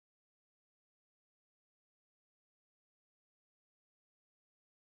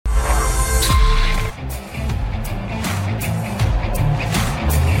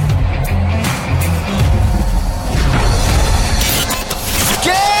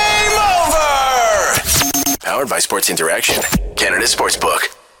Powered by Sports Interaction, Canada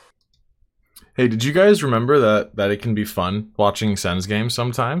Sportsbook. Hey, did you guys remember that it can be fun watching Sens games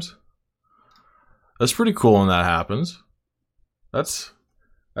sometimes? That's pretty cool when that happens. That's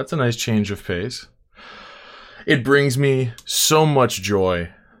a nice change of pace. It brings me so much joy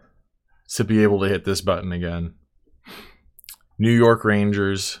to be able to hit this button again. New York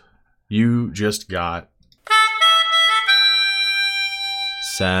Rangers, you just got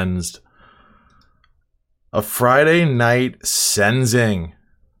Sensed. A Friday night Sensing.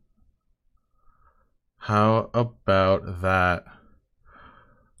 How about that?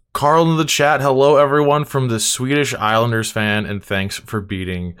 Carl in the chat, hello everyone from the Swedish Islanders fan, and thanks for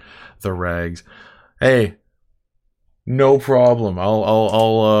beating the Rags. Hey, no problem.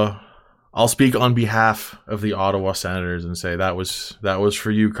 I'll speak on behalf of the Ottawa Senators and say that was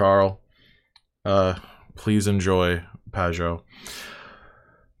for you, Carl. Please enjoy, Pajot.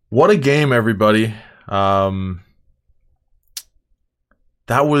 What a game, everybody. That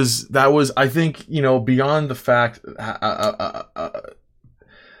was I think, beyond the fact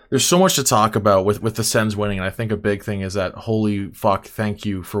there's so much to talk about with the Sens winning, and I think a big thing is that holy fuck, thank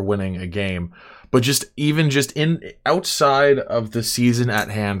you for winning a game. But just in outside of the season at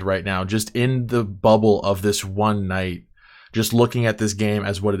hand right now, just in the bubble of this one night, just looking at this game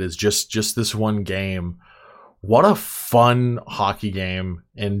as what it is, just this one game. What a fun hockey game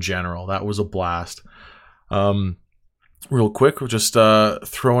in general. That was a blast. Real quick, we'll just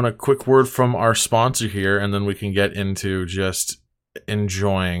throw in a quick word from our sponsor here, and then we can get into just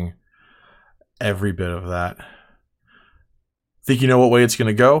enjoying every bit of that. Think you know what way it's going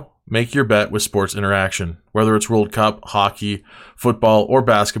to go? Make your bet with Sports Interaction. Whether it's World Cup, hockey, football, or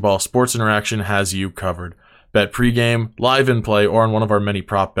basketball, Sports Interaction has you covered. Bet pregame, live in play, or on one of our many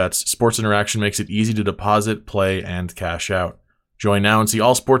prop bets, Sports Interaction makes it easy to deposit, play, and cash out. Join now and see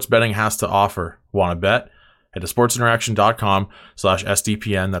all sports betting has to offer. Want to bet? Head to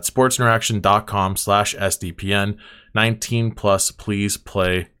sportsinteraction.com/SDPN. That's sportsinteraction.com/SDPN. 19 plus, please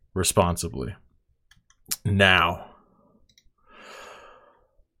play responsibly. Now,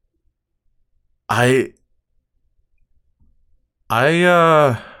 I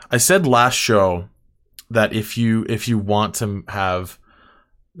said last show that if you want to have,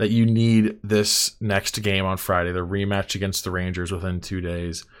 that you need this next game on Friday, the rematch against the Rangers within 2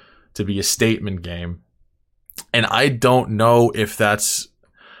 days, to be a statement game. And I don't know if that's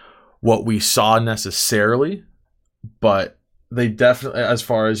what we saw necessarily, but they definitely, as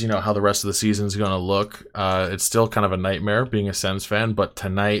far as, how the rest of the season is going to look, it's still kind of a nightmare being a Sens fan, but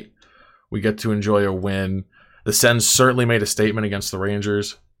tonight we get to enjoy a win. The Sens certainly made a statement against the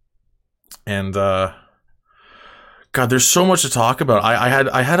Rangers. And, God, there's so much to talk about.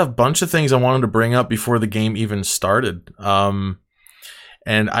 I had a bunch of things I wanted to bring up before the game even started.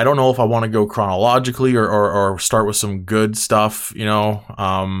 And I don't know if I want to go chronologically or start with some good stuff,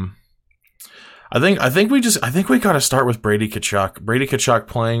 I think we got to start with Brady Tkachuk. Brady Tkachuk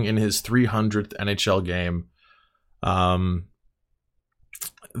playing in his 300th NHL game. The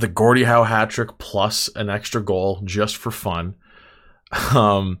Gordie Howe hat trick plus an extra goal just for fun.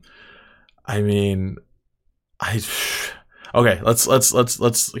 Let's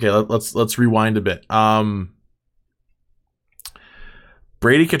rewind a bit.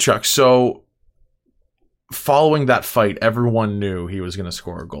 Brady Tkachuk. So following that fight, everyone knew he was going to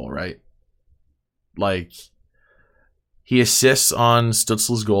score a goal, right? Like, he assists on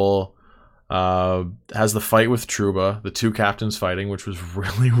Stützle's goal, has the fight with Trouba, the two captains fighting, which was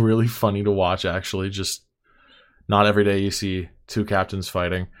really, really funny to watch, actually. Just not every day you see two captains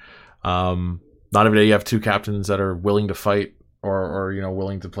fighting. Not every day you have two captains that are willing to fight or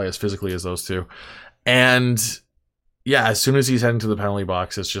willing to play as physically as those two. And yeah, as soon as he's heading to the penalty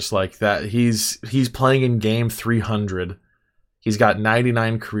box, it's just like that. He's playing in game 300. He's got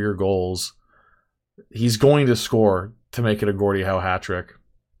 99 career goals. He's going to score to make it a Gordie Howe hat trick.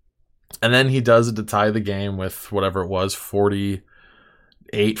 And then he does it to tie the game with whatever it was, 49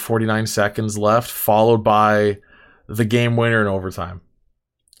 seconds left, followed by the game winner in overtime.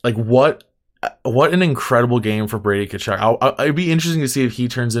 Like, what an incredible game for Brady Tkachuk. It'd be interesting to see if he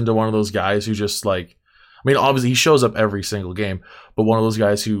turns into one of those guys who just obviously he shows up every single game, but one of those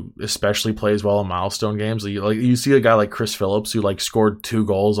guys who especially plays well in milestone games. You see a guy like Chris Phillips who scored 2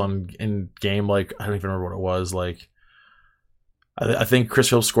 goals in game, I don't even remember what it was. I think Chris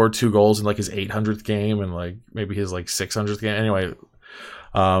Phillips scored 2 goals in his 800th game and maybe his 600th game. Anyway,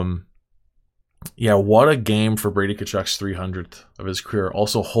 yeah, what a game for Brady Tkachuk's 300th of his career.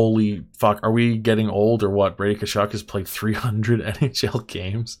 Also, holy fuck, are we getting old or what? Brady Tkachuk has played 300 NHL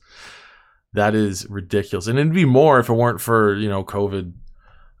games. That is ridiculous. And it'd be more if it weren't for, COVID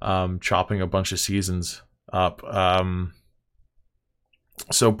chopping a bunch of seasons up.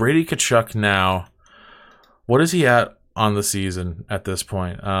 So Brady Tkachuk now, what is he at on the season at this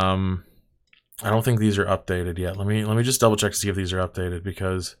point? I don't think these are updated yet. Let me just double check to see if these are updated,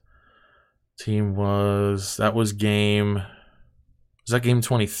 because was game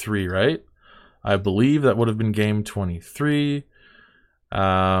 23, right? I believe that would have been game 23.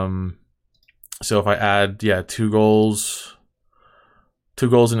 So if I add 2 goals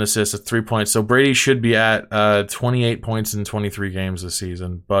and assists at 3 points. So Brady should be at 28 points in 23 games this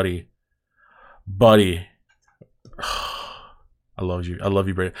season. Buddy. I love you,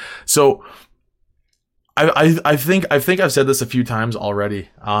 Brady. So I think I've said this a few times already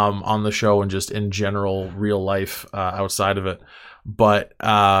on the show and just in general real life outside of it. But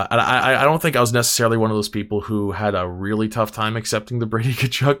I don't think I was necessarily one of those people who had a really tough time accepting the Brady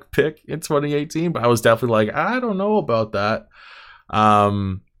Tkachuk pick in 2018. But I was definitely like, I don't know about that.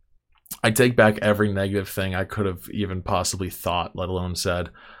 I take back every negative thing I could have even possibly thought, let alone said,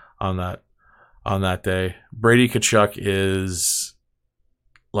 on that day. Brady Tkachuk is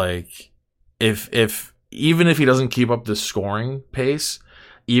like, if even if he doesn't keep up the scoring pace,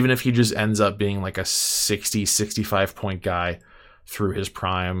 even if he just ends up being like a 65 point guy through his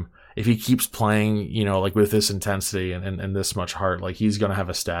prime, if he keeps playing, like with this intensity and this much heart, like he's going to have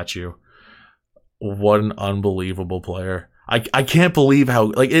a statue. What an unbelievable player. I can't believe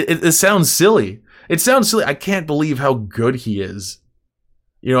how, like, it sounds silly. It sounds silly. I can't believe how good he is.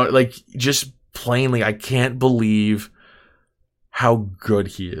 Like, just plainly, I can't believe how good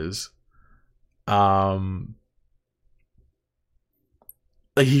he is. Like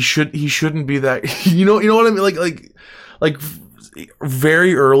he shouldn't be that, you know what I mean? Like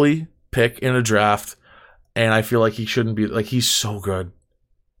very early pick in a draft, and I feel like he shouldn't be, like, he's so good.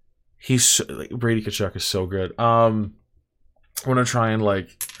 Brady Tkachuk is so good. I'm gonna try and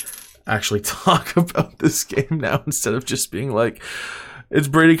like actually talk about this game now instead of just being like, it's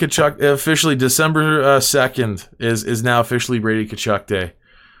Brady Tkachuk. Officially, December 2nd is now officially Brady Tkachuk Day.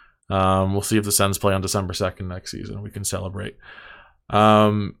 We'll see if the Sens play on December 2nd next season. We can celebrate.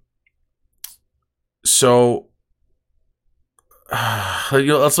 So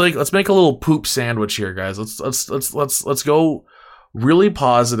let's make a little poop sandwich here, guys. Let's go really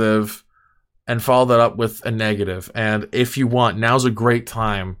positive and follow that up with a negative. And if you want, now's a great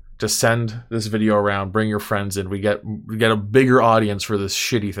time to send this video around, bring your friends in. We get a bigger audience for this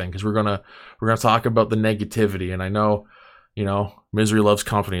shitty thing, because we're gonna talk about the negativity. And I know, misery loves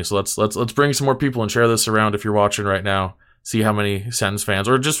company. So let's bring some more people and share this around. If you're watching right now, see how many Sens fans,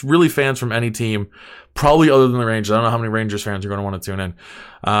 or just really fans from any team, probably other than the Rangers. I don't know how many Rangers fans are going to want to tune in.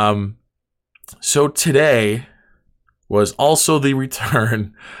 So today was also the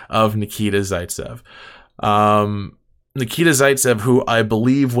return of Nikita Zaitsev. Nikita Zaitsev, who I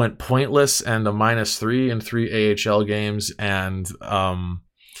believe went pointless and a -3 in 3 AHL games. And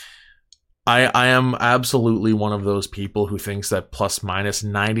I am absolutely one of those people who thinks that plus minus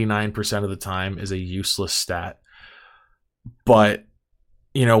 99% of the time is a useless stat. But,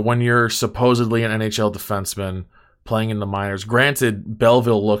 when you're supposedly an NHL defenseman playing in the minors, granted,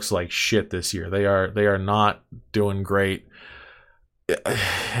 Belleville looks like shit this year. They are not doing great.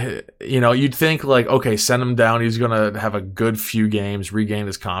 You'd think like, okay, send him down. He's going to have a good few games, regain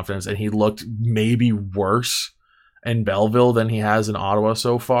his confidence. And he looked maybe worse in Belleville than he has in Ottawa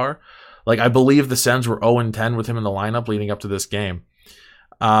so far. Like, I believe the Sens were 0-10 with him in the lineup leading up to this game.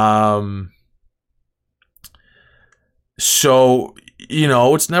 So,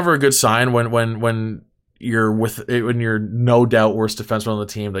 it's never a good sign when you're no doubt worst defenseman on the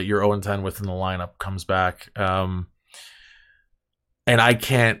team that you're 0-10 with in the lineup comes back. And I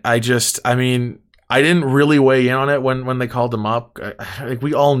didn't really weigh in on it when they called him up. Like,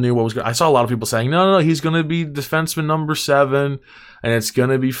 we all knew what was going. I saw a lot of people saying, no, he's going to be defenseman number 7 and it's going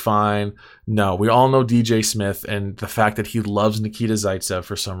to be fine. No, we all know DJ Smith and the fact that he loves Nikita Zaitsev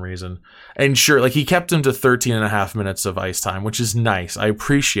for some reason. And sure, like, he kept him to 13 and a half minutes of ice time, which is nice. I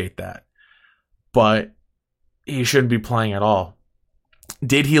appreciate that. But he shouldn't be playing at all.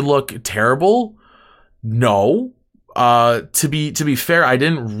 Did he look terrible? No. To be fair, I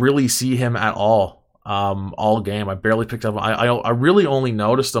didn't really see him at all game. I barely picked up. I really only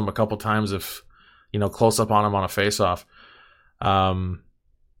noticed him a couple times, if close up on him on a face-off. And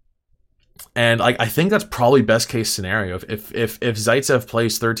I think that's probably best case scenario. If Zaitsev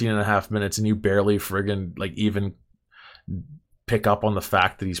plays 13 and a half minutes and you barely friggin' like even pick up on the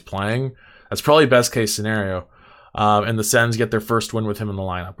fact that he's playing, that's probably best case scenario. And the Sens get their first win with him in the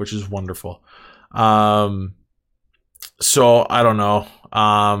lineup, which is wonderful. So I don't know.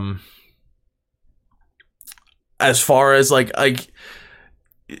 As far as like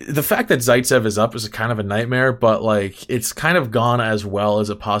the fact that Zaitsev is up is a kind of a nightmare, but like it's kind of gone as well as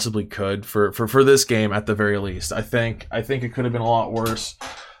it possibly could for this game at the very least. I think it could have been a lot worse.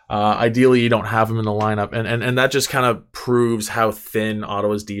 Ideally, you don't have him in the lineup, and that just kind of proves how thin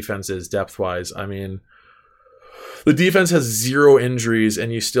Ottawa's defense is depth-wise. I mean, the defense has 0 injuries,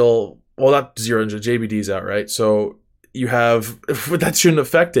 and you still, well, not 0 injuries, JBD's out, right? So you have, that shouldn't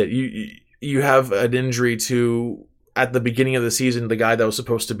affect it. You have an injury to, at the beginning of the season, the guy that was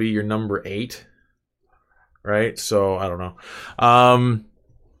supposed to be your number 8, right? So I don't know.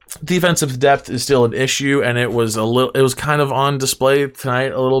 Defensive depth is still an issue, and it was kind of on display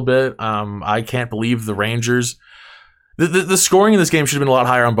tonight a little bit. I can't believe the Rangers. The scoring in this game should have been a lot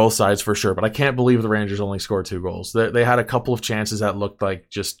higher on both sides for sure, but I can't believe the Rangers only scored 2 goals. They had a couple of chances that looked like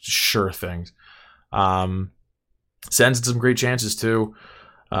just sure things. Sens had some great chances too,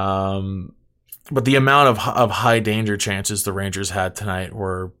 but the amount of high danger chances the Rangers had tonight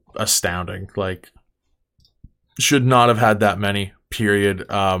were astounding. Like, should not have had that many. Period.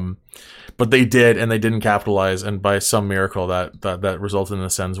 But they did, and they didn't capitalize, and by some miracle that resulted in the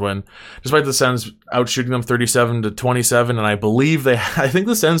Sens win. Despite the Sens outshooting them 37-27, and I think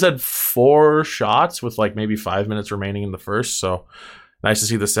the Sens had 4 shots with like maybe 5 minutes remaining in the first. So nice to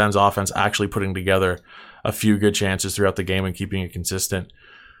see the Sens offense actually putting together a few good chances throughout the game and keeping it consistent.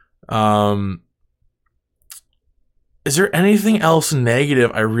 Is there anything else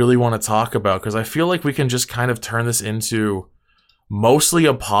negative I really want to talk about? Because I feel like we can just kind of turn this into mostly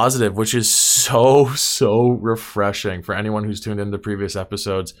a positive, which is so refreshing for anyone who's tuned into previous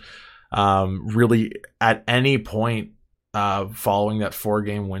episodes. Really, at any point following that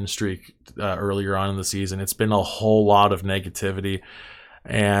 4-game win streak earlier on in the season, it's been a whole lot of negativity,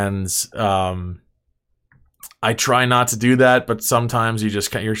 and I try not to do that, but sometimes you're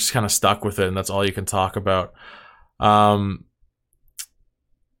just kind of stuck with it, and that's all you can talk about.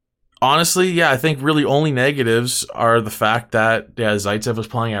 Honestly, yeah, I think really only negatives are the fact that Zaitsev was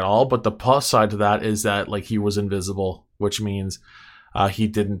playing at all, but the plus side to that is that like he was invisible, which means he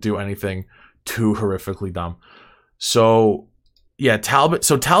didn't do anything too horrifically dumb. So yeah, Talbot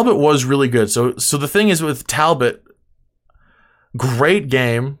was really good. So the thing is with Talbot, great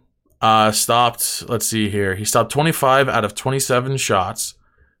game. Stopped, let's see here. He stopped 25 out of 27 shots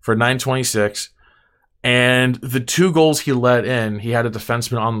for .926. And the 2 goals he let in, he had a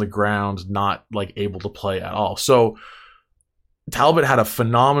defenseman on the ground not like able to play at all. So Talbot had a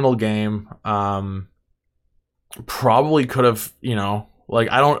phenomenal game. Probably could have, like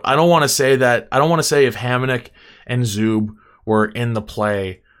I don't want to say that. I don't want to say if Hamonic and Zub were in the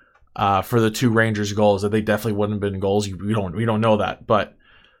play for the 2 Rangers goals that they definitely wouldn't have been goals. We don't know that, but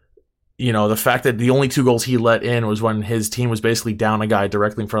the fact that the only 2 goals he let in was when his team was basically down a guy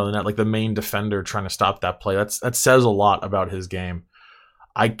directly in front of the net, like the main defender trying to stop that play. That says a lot about his game.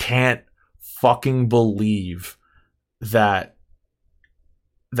 I can't fucking believe that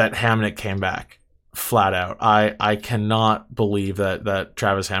Hamonic came back flat out. I cannot believe that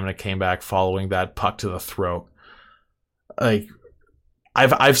Travis Hamonic came back following that puck to the throat. Like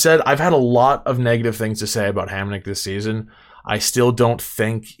I've said, I've had a lot of negative things to say about Hamonic this season. I still don't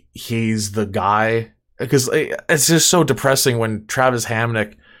think he's the guy, because it's just so depressing when Travis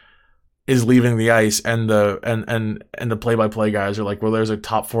Hamonic is leaving the ice and the play-by-play guys are like, well, there's a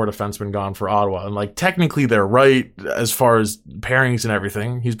top 4 defenseman gone for Ottawa, and like technically they're right as far as pairings and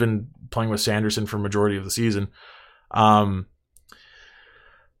everything. He's been playing with Sanderson for majority of the season.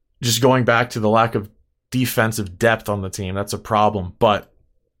 Just going back to the lack of defensive depth on the team, that's a problem, but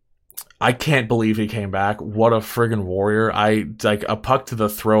I can't believe he came back. What a friggin' warrior. Like a puck to the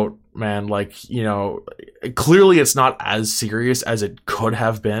throat, man. Like, clearly it's not as serious as it could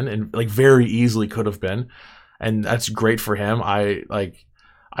have been, and like very easily could have been. And that's great for him. I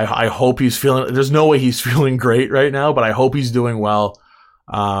hope he's feeling, there's no way he's feeling great right now, but I hope he's doing well.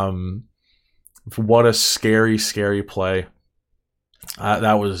 What a scary play.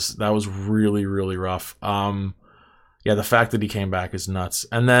 That was really, really rough. Yeah, the fact that he came back is nuts.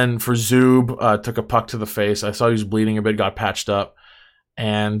 And then for Zub, took a puck to the face. I saw he was bleeding a bit, got patched up.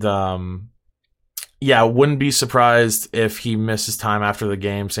 And yeah, wouldn't be surprised if he misses time after the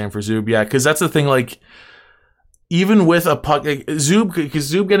game. Same for Zub. Yeah, because that's the thing, like, even with a puck,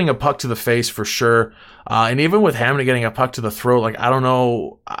 Zub getting a puck to the face for sure. And even with Hamonic getting a puck to the throat, like, I don't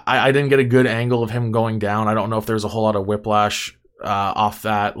know. I didn't get a good angle of him going down. I don't know if there's a whole lot of whiplash off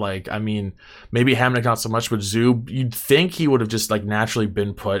that. Like, I mean, maybe Hamonic not so much, but Zub, you'd think he would have just like naturally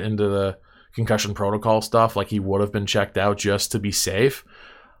been put into the concussion protocol stuff. Like he would have been checked out just to be safe.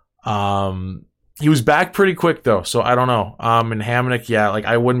 He was back pretty quick though, so I don't know. And Hamonic, yeah, like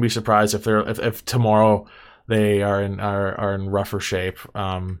I wouldn't be surprised if tomorrow they are in rougher shape.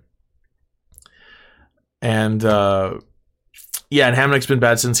 And Hamnick's been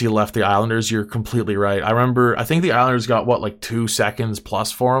bad since he left the Islanders. You're completely right. I think the Islanders got like 2 seconds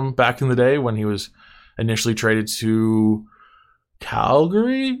plus for him back in the day when he was initially traded to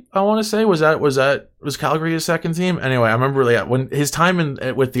Calgary. I want to say was Calgary his second team? Anyway, I remember when his time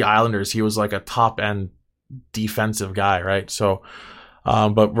with the Islanders, he was like a top end defensive guy, right? So,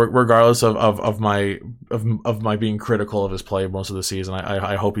 but regardless of my being critical of his play most of the season,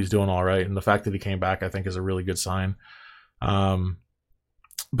 I hope he's doing all right, and the fact that he came back, I think, is a really good sign.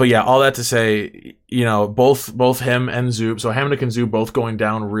 But yeah, all that to say, both him and Zub, so Hamonic and Zub both going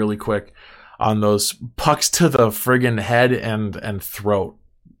down really quick on those pucks to the friggin' head and throat.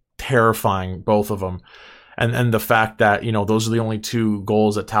 Terrifying, both of them. And the fact that, those are the only 2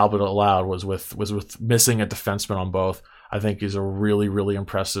 goals that Talbot allowed was with missing a defenseman on both, I think is a really, really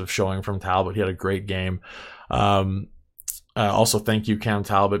impressive showing from Talbot. He had a great game. Also, thank you, Cam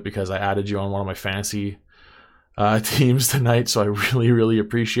Talbot, because I added you on one of my fantasy teams tonight, so I really, really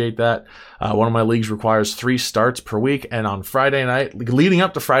appreciate that. One of my leagues requires 3 starts per week, and on Friday night, leading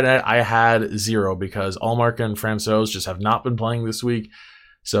up to Friday night, I had 0 because Allmark and Francouz just have not been playing this week,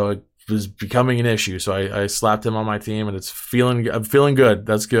 so it was becoming an issue. So I slapped him on my team, and I'm feeling good.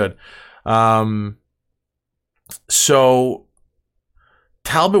 That's good. So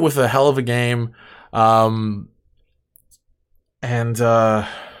Talbot with a hell of a game,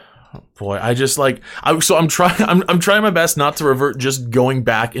 boy, I'm trying my best not to revert just going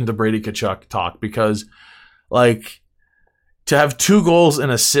back into Brady Tkachuk talk, because to have 2 goals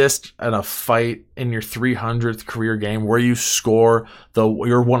and assist and a fight in your 300th career game where you score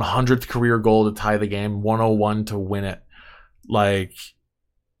your 100th career goal to tie the game, 101 to win it,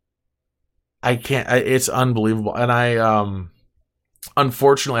 I can't. It's unbelievable, and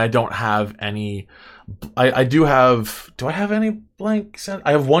unfortunately I don't have any. I do have. Do I have any blank?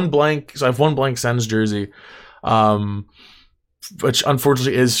 I have one blank. So I have one blank Sens jersey, which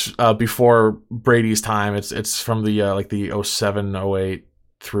unfortunately is before Brady's time. It's from the the 07, 08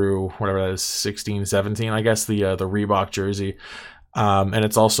 through whatever that is, 16, 17, I guess, the Reebok jersey, and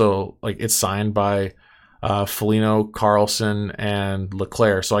it's also it's signed by Foligno, Carlson, and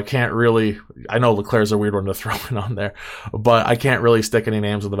Leclerc. So I can't really. I know Leclerc's a weird one to throw in on there, but I can't really stick any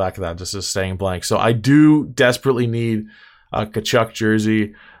names on the back of that. Just staying blank. So I do desperately need a Tkachuk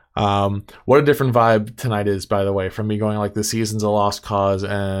jersey. What a different vibe tonight is, by the way, from me going the season's a lost cause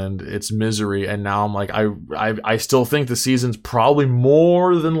and it's misery, and now I'm I still think the season's probably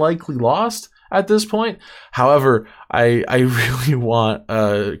more than likely lost at this point. However, I really want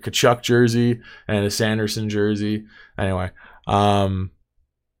a Tkachuk jersey and a Sanderson jersey. Anyway,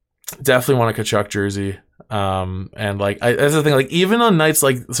 definitely want a Tkachuk jersey. And that's the thing. Even on nights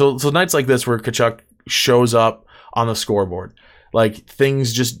so nights like this where Tkachuk shows up on the scoreboard,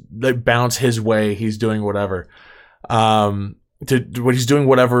 things just bounce his way. He's doing whatever. He's doing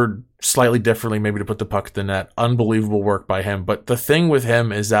whatever slightly differently, maybe to put the puck in the net. Unbelievable work by him. But the thing with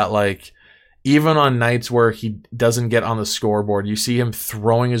him is that even on nights where he doesn't get on the scoreboard, you see him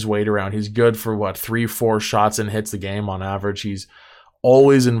throwing his weight around. He's good for 3-4 shots and hits a game on average. He's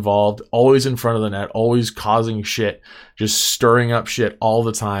always involved, always in front of the net, always causing shit, just stirring up shit all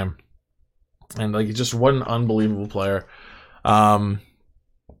the time. And just what an unbelievable player.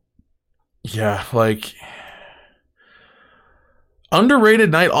 Underrated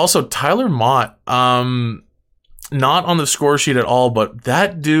night also, Tyler Mott. Not on the score sheet at all, but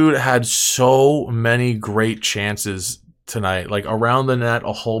that dude had so many great chances tonight, around the net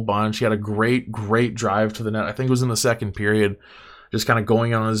a whole bunch. He had a great drive to the net. I think it was in the second period, just kind of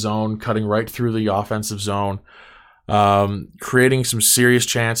going on his own, cutting right through the offensive zone, creating some serious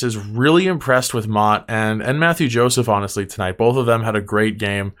chances. Really impressed with Mott and Matthew Joseph, honestly, tonight. Both of them had a great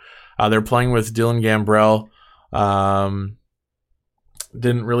game. They're playing with Dylan Gambrell.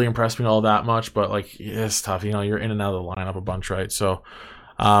 Didn't really impress me all that much, but it's tough. You're in and out of the lineup a bunch, right? So,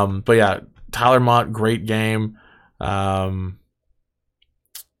 but yeah, Tyler Mott, great game.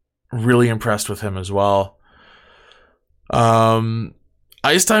 Really impressed with him as well.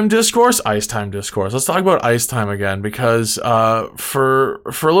 Ice time discourse. Let's talk about ice time again, because for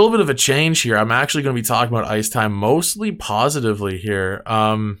a little bit of a change here, I'm actually going to be talking about ice time mostly positively here.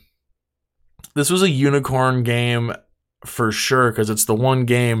 This was a unicorn game for sure, because it's the one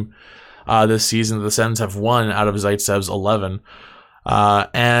game this season the Sens have won out of Zaitsev's 11.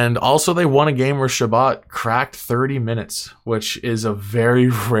 And also they won a game where Shabbat cracked 30 minutes, which is a very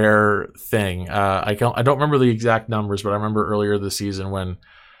rare thing. I don't remember the exact numbers, but I remember earlier this season when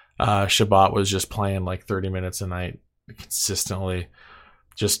Shabbat was just playing 30 minutes a night consistently,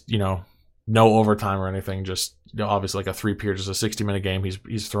 just, no overtime or anything. Just obviously like a 3-period, just a 60-minute game.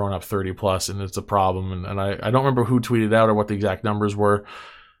 He's throwing up 30 plus, and it's a problem. And I don't remember who tweeted out or what the exact numbers were.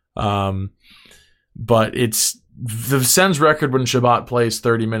 But it's the Sens record when Chabot plays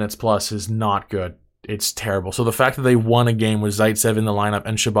 30 minutes plus is not good. It's terrible. So the fact that they won a game with Zaitsev in the lineup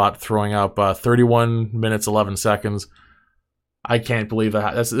and Chabot throwing up 31 minutes 11 seconds, I can't believe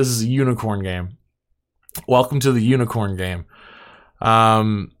that. This is a unicorn game. Welcome to the unicorn game.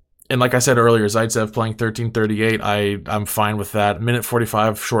 And like I said earlier, Zaitsev playing 13:38. I'm fine with that. Minute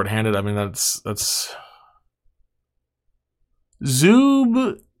 45 shorthanded. I mean that's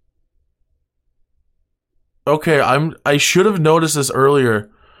Zub. Okay, I should have noticed this earlier.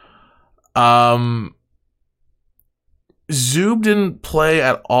 Zub didn't play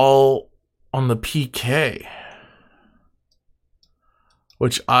at all on the PK,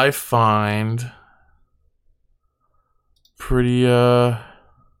 which I find pretty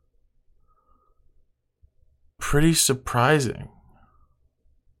surprising.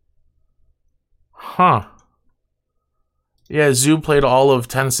 Huh. Yeah, Zub played all of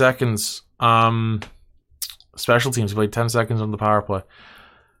 10 seconds. Special teams, he played 10 seconds on the power play.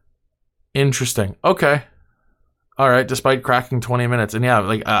 Interesting. Okay. All right, despite cracking 20 minutes. And yeah,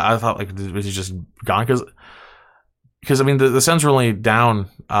 like I thought, like, was he just gone? Because I mean, the Sens were only down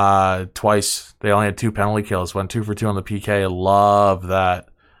twice. They only had 2 penalty kills, went 2 for 2 on the PK. I love that.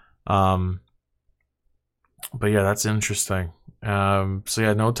 But yeah, that's interesting. So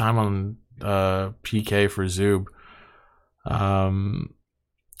yeah, no time on PK for Zub.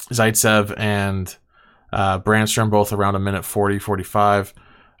 Zaitsev and Brandstrom both around a minute 40, 45.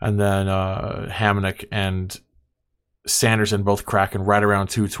 And then Hamonic and Sanderson both cracking right around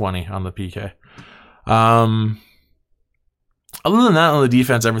 2:20 on the PK. Other than that, on the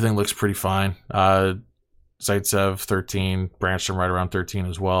defense, everything looks pretty fine. Zaitsev 13, Brandstrom right around 13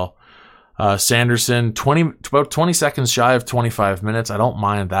 as well. Sanderson about 20 seconds shy of 25 minutes. I don't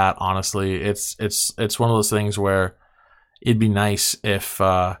mind that, honestly. It's one of those things where it'd be nice if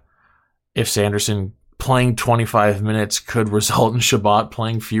Sanderson playing 25 minutes could result in Chabot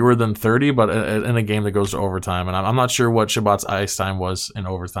playing fewer than 30, but in a game that goes to overtime. And I'm not sure what Chabot's ice time was in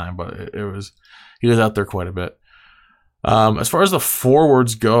overtime, but he was out there quite a bit. As far as the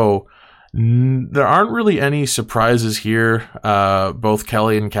forwards go, there aren't really any surprises here. Both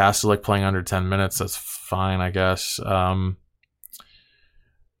Kelly and Kastelik playing under 10 minutes. That's fine, I guess.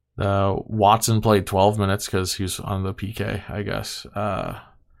 Watson played 12 minutes because he was on the PK, I guess.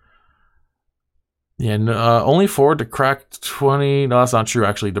 Only forward to crack 20. No, that's not true,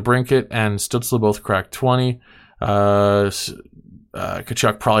 actually. DeBrincat and Stützle both cracked 20.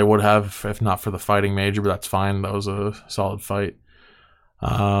 Tkachuk probably would have if not for the fighting major, but that's fine. That was a solid fight.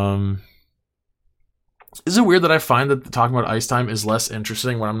 Is it weird that I find that talking about ice time is less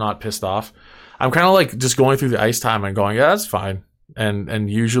interesting when I'm not pissed off? I'm kind of like just going through the ice time and going, yeah, that's fine. And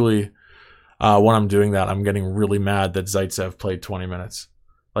usually when I'm doing that, I'm getting really mad that Zaitsev played 20 minutes.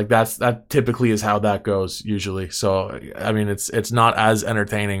 Like that typically is how that goes usually. So I mean, it's not as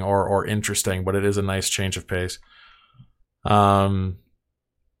entertaining or interesting, but it is a nice change of pace.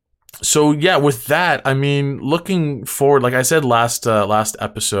 So yeah, with that, I mean, looking forward, like I said last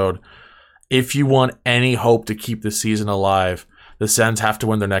episode, if you want any hope to keep the season alive, the Sens have to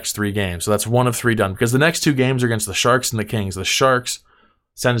win their next 3 games. So that's 1 of 3 done, because the next 2 games are against the Sharks and the Kings. The Sharks,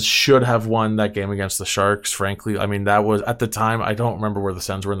 Sens should have won that game against the Sharks, frankly. I mean, that was, at the time, I don't remember where the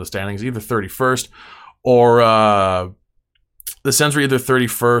Sens were in the standings, either 31st or the Sens were either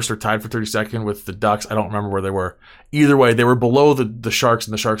 31st or tied for 32nd with the Ducks. I don't remember where they were. Either way, they were below the Sharks,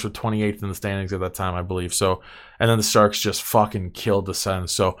 and the Sharks were 28th in the standings at that time, I believe. So, and then the Sharks just fucking killed the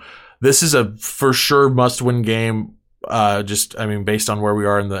Sens. So this is a for sure must-win game. Based on where we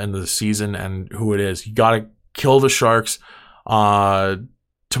are in the season and who it is, you got to kill the Sharks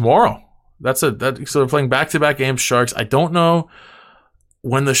tomorrow. So they're playing back-to-back games. Sharks. I don't know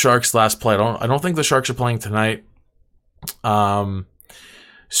when the Sharks last played. I don't think the Sharks are playing tonight.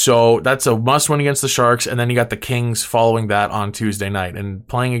 So that's a must-win against the Sharks, and then you got the Kings following that on Tuesday night, and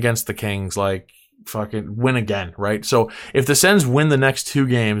playing against the Kings, like, fucking win again, right? So if the Sens win the next 2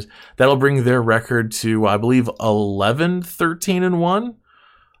 games, that'll bring their record to, I believe, 11-13-1.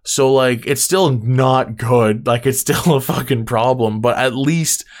 So, like, it's still not good. Like, it's still a fucking problem. But at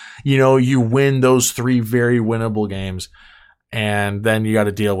least, you win those 3 very winnable games. And then you got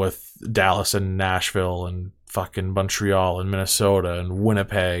to deal with Dallas and Nashville and fucking Montreal and Minnesota and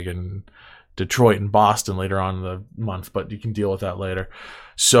Winnipeg and Detroit and Boston later on in the month. But you can deal with that later.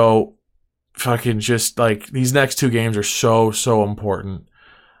 So, fucking just, like, these next 2 games are so, so important.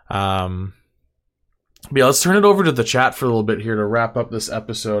 But yeah, let's turn it over to the chat for a little bit here to wrap up this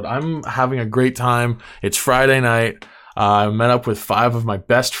episode. I'm having a great time. It's Friday night. I met up with 5 of my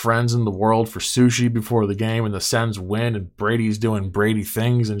best friends in the world for sushi before the game, and the Sens win, and Brady's doing Brady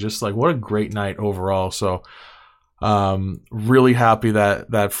things, and just like, what a great night overall. So really happy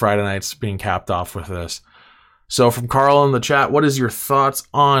that Friday night's being capped off with this. So from Carl in the chat, what is your thoughts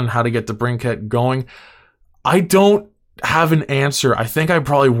on how to get DeBrincat going? I don't have an answer. I think I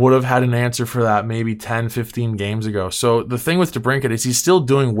probably would have had an answer for that maybe 10, 15 games ago. So the thing with DeBrincat is he's still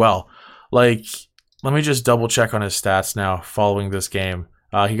doing well. Like, let me just double check on his stats now following this game.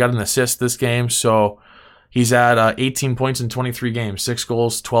 He got an assist this game, so he's at 18 points in 23 games, 6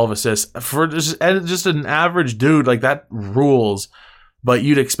 goals, 12 assists. For just an average dude, like, that rules. But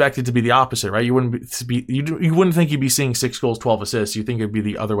you'd expect it to be the opposite, right? You wouldn't think he'd be seeing 6 goals, 12 assists. You think it'd be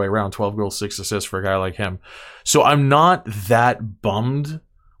the other way around, 12 goals, 6 assists for a guy like him. So I'm not that bummed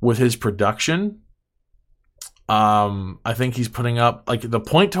with his production. I think he's putting up, like, the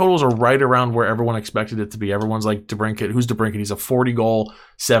point totals are right around where everyone expected it to be. Everyone's like, DeBrincat, who's DeBrincat? He's a 40-goal,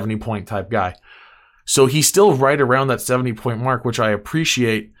 70-point type guy. So he's still right around that 70-point mark, which I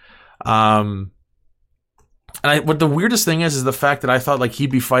appreciate. But the weirdest thing is the fact that I thought like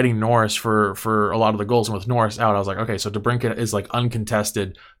he'd be fighting Norris for a lot of the goals, and with Norris out, I was like, okay, so DeBrincat is like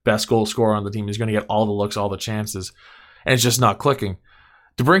uncontested best goal scorer on the team. He's going to get all the looks, all the chances, and it's just not clicking.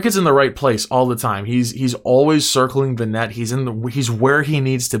 DeBrincat's in the right place all the time. He's always circling the net. He's where he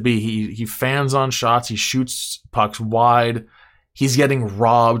needs to be. He fans on shots. He shoots pucks wide. He's getting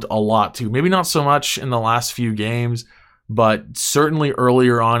robbed a lot too. Maybe not so much in the last few games, but certainly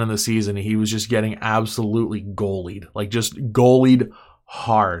earlier on in the season, he was just getting absolutely goalied, like just goalied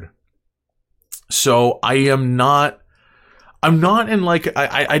hard. So I'm not in like,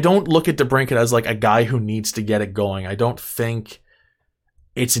 I don't look at DeBrincat as like a guy who needs to get it going. I don't think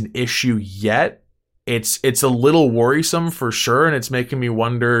it's an issue yet. It's a little worrisome for sure. And it's making me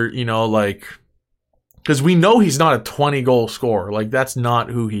wonder, like, because we know he's not a 20-goal scorer. Like, that's not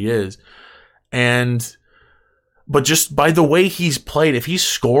who he is. But just by the way he's played, if he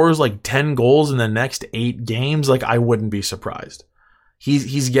scores like 10 goals in the next 8 games, like, I wouldn't be surprised.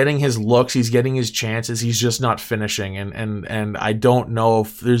 He's getting his looks, he's getting his chances, he's just not finishing. And I don't know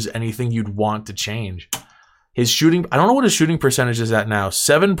if there's anything you'd want to change. His shooting, I don't know what his shooting percentage is at now,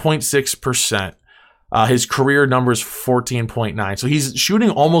 7.6%. His career number's 14.9. So he's shooting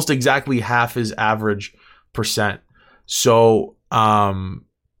almost exactly half his average percent. So I'm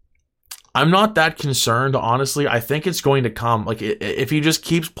not that concerned, honestly. I think it's going to come. Like, if he just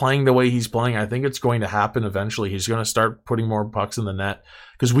keeps playing the way he's playing, I think it's going to happen eventually. He's going to start putting more pucks in the net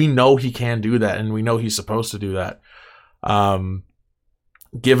because we know he can do that, and we know he's supposed to do that.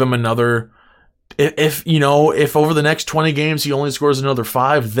 Give him another... If over the next 20 games he only scores another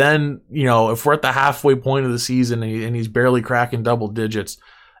 5, then, if we're at the halfway point of the season and he's barely cracking double digits,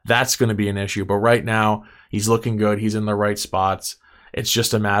 that's going to be an issue. But right now, he's looking good. He's in the right spots. It's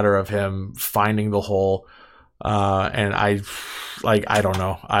just a matter of him finding the hole. And I don't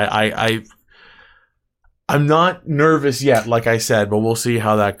know. I'm not nervous yet, like I said, but we'll see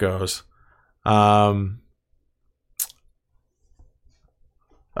how that goes.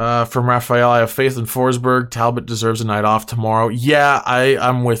 From Raphael, I have faith in Forsberg. Talbot deserves a night off tomorrow. Yeah,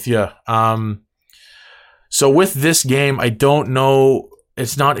 I'm with you. So with this game, I don't know.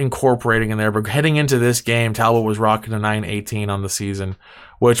 It's not incorporating in there, but heading into this game, Talbot was rocking a 9.18 on the season,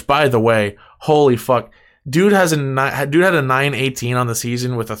 which, by the way, holy fuck. Dude had a 9.18 on the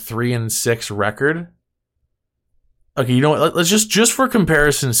season with a 3-6 record. Okay, you know what? Let's just for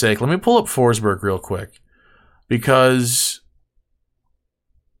comparison's sake, let me pull up Forsberg real quick. Because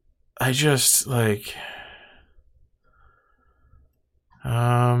I just, like,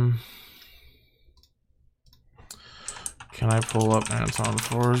 can I pull up Anton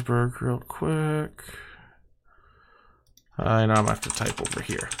Forsberg real quick? I know I'm going to have to type over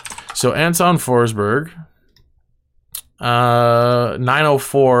here. So Anton Forsberg,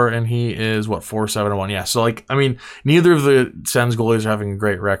 904, and he is, 471. Yeah, so, like, I mean, neither of the Sens goalies are having a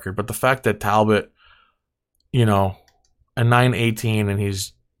great record, but the fact that Talbot, a 918, and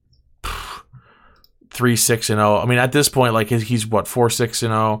he's 3-6-0. I mean, at this point, like, he's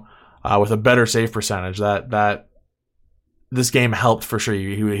 4-6-0 with a better save percentage. That this game helped for sure.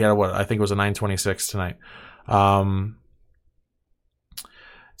 He had I think it was a 926 tonight.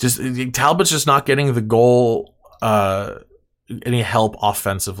 Talbot's just not getting the goal, any help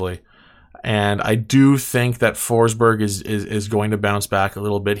offensively, and I do think that Forsberg is going to bounce back a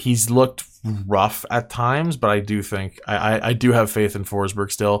little bit. He's looked rough at times, but I do think I do have faith in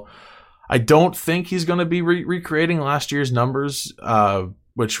Forsberg still. I don't think he's going to be recreating last year's numbers,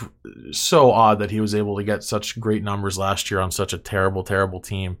 which is so odd that he was able to get such great numbers last year on such a terrible, terrible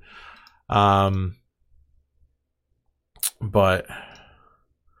team. But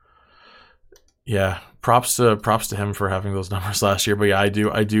yeah, props to him for having those numbers last year. But yeah, I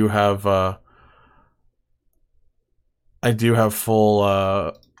do have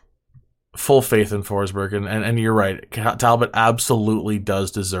full faith in Forsberg, and you're right. Talbot absolutely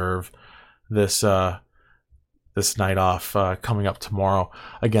does deserve this night off coming up tomorrow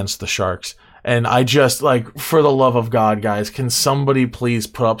against the Sharks. And I just, like, for the love of God, guys, can somebody please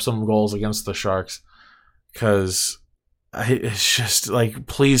put up some goals against the Sharks? Because it's just, like,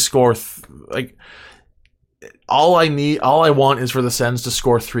 please score. All I want is for the Sens to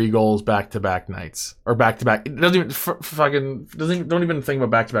score 3 goals back-to-back nights. Or back-to-back. It doesn't even, don't even think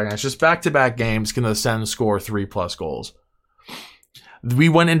about back-to-back nights. Just back-to-back games can the Sens score 3+ goals. We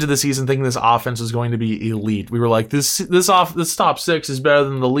went into the season thinking this offense was going to be elite. We were like, this top 6 is better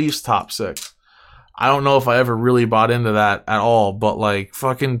than the Leafs top 6. I don't know if I ever really bought into that at all, but like,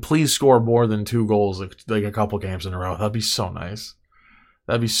 fucking please score more than 2 goals like a couple games in a row. That'd be so nice.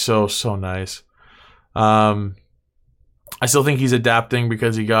 That'd be so nice. I still think he's adapting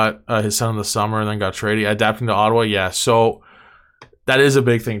because he got his son in the summer and then got traded. Adapting to Ottawa, yeah. So that is a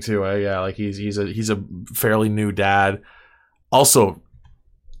big thing too. Yeah, like he's a fairly new dad. Also,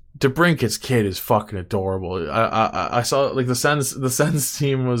 DeBrincat's kid is fucking adorable. I saw, like, the Sens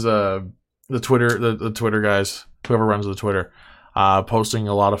team was the Twitter guys, whoever runs the Twitter, posting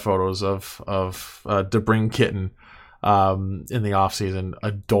a lot of photos of DeBrincatan in the off season.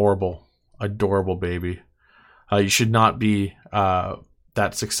 Adorable baby. You should not be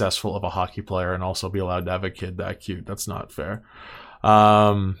that successful of a hockey player and also be allowed to have a kid that cute. That's not fair.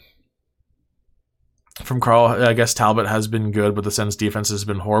 From Carl, I guess Talbot has been good, but the Sens defense has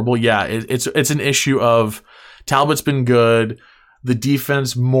been horrible. Yeah, it's an issue of Talbot's been good. The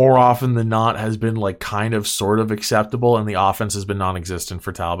defense, more often than not, has been like kind of sort of acceptable, and the offense has been non-existent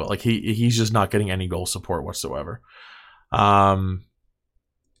for Talbot. Like he's just not getting any goal support whatsoever.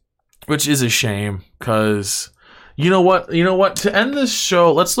 Which is a shame, because you know what? To end this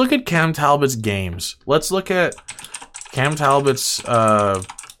show, let's look at Cam Talbot's games. Let's look at Cam Talbot's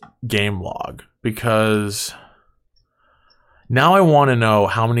game log, because now I want to know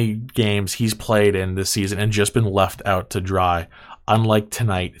how many games he's played in this season and just been left out to dry. Unlike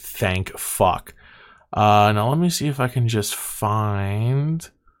tonight, thank fuck. Now let me see if I can just find...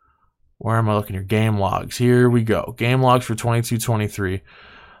 Where am I looking here? Game logs. Here we go. Game logs for 22-23.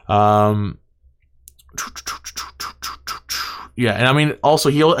 Yeah, and I mean, also,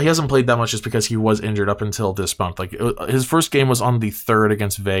 he hasn't played that much just because he was injured up until this month. Like, his first game was on the 3rd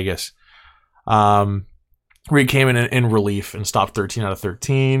against Vegas, where he came in relief and stopped 13 out of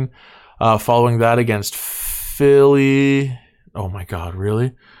 13. Following that against Philly. Oh my God,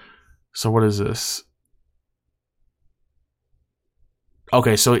 really? So what is this?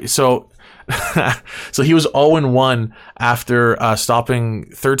 Okay, so so he was 0-1 after stopping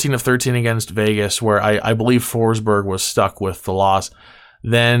 13 of 13 against Vegas, where I believe Forsberg was stuck with the loss.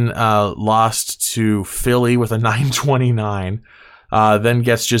 Then lost to Philly with a 9-29. Then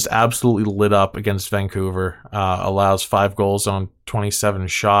gets just absolutely lit up against Vancouver. Allows 5 goals on 27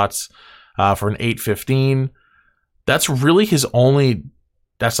 shots for an 8-15. That's really his only...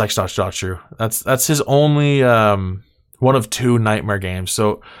 That's like not true. That's his only one of 2 nightmare games.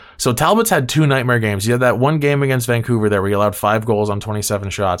 So Talbot's had 2 nightmare games. He had that one game against Vancouver there where he allowed 5 goals on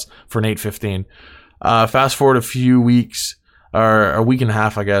 27 shots for an 8-15. Fast forward a few weeks, or a week and a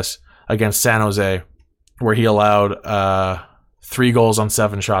half, I guess, against San Jose, where he allowed 3 goals on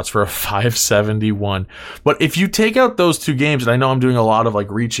 7 shots for a 5.71. But if you take out those 2 games, and I know I'm doing a lot of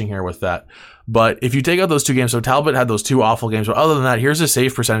like reaching here with that, but if you take out those 2 games, so Talbot had those 2 awful games, but other than that, here's his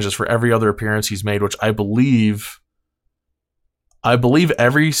save percentages for every other appearance he's made, which I believe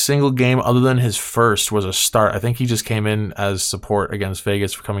every single game other than his first was a start. I think he just came in as support against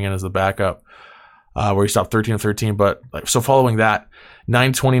Vegas for coming in as the backup, where he stopped 13 of 13. But so following that,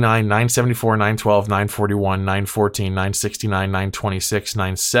 929, 974, 912, 941, 914, 969, 926,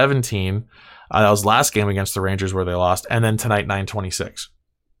 917. That was last game against the Rangers where they lost. And then tonight, 926.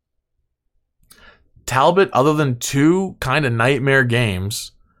 Talbot, other than 2 kind of nightmare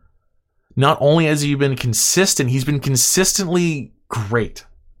games, not only has he been consistent, he's been consistently great.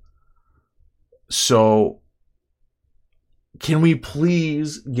 So, can we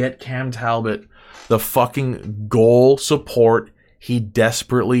please get Cam Talbot the fucking goal support he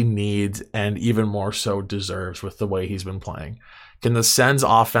desperately needs and even more so deserves with the way he's been playing? Can the Sens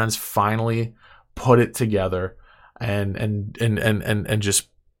offense finally put it together and just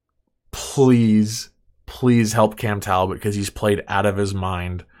please please help Cam Talbot because he's played out of his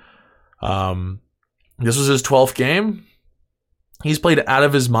mind. This was his 12th game. He's played out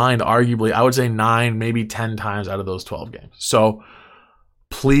of his mind, arguably, I would say 9, maybe 10 times out of those 12 games. So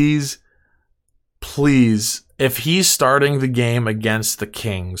please, if he's starting the game against the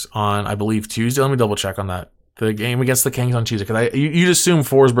Kings on, I believe, Tuesday, let me double check on that. The game against the Kings on Tuesday, because you'd assume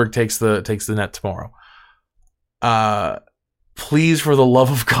Forsberg takes the net tomorrow. Please, for the love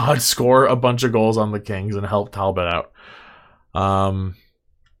of God, score a bunch of goals on the Kings and help Talbot out.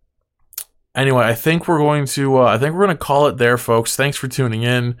 Anyway, I think we're going to call it there, folks. Thanks for tuning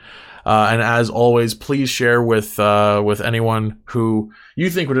in. And as always, please share with anyone who you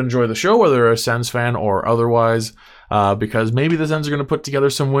think would enjoy the show, whether they're a Sens fan or otherwise, because maybe the Sens are going to put together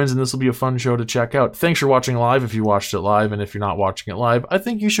some wins, and this will be a fun show to check out. Thanks for watching live if you watched it live, and if you're not watching it live, I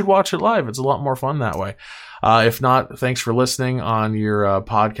think you should watch it live. It's a lot more fun that way. If not, thanks for listening on your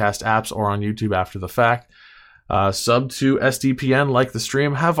podcast apps or on YouTube after the fact. Sub to SDPN, like the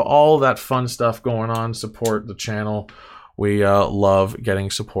stream, have all that fun stuff going on, support the channel. We love getting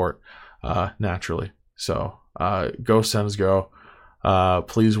support naturally. So go Sens go.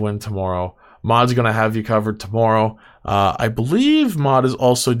 Please win tomorrow. Mod's going to have you covered tomorrow. I believe Mod is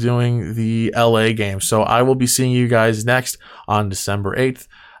also doing the LA game. So I will be seeing you guys next on December 8th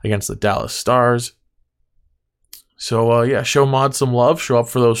against the Dallas Stars. So yeah, show Mod some love. Show up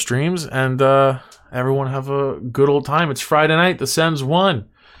for those streams. And everyone have a good old time. It's Friday night. The Sens won.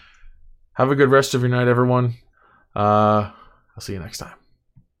 Have a good rest of your night, everyone. I'll see you next time.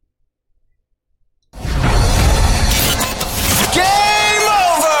 Game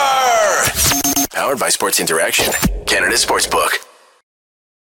over! Powered by Sports Interaction, Canada Sportsbook.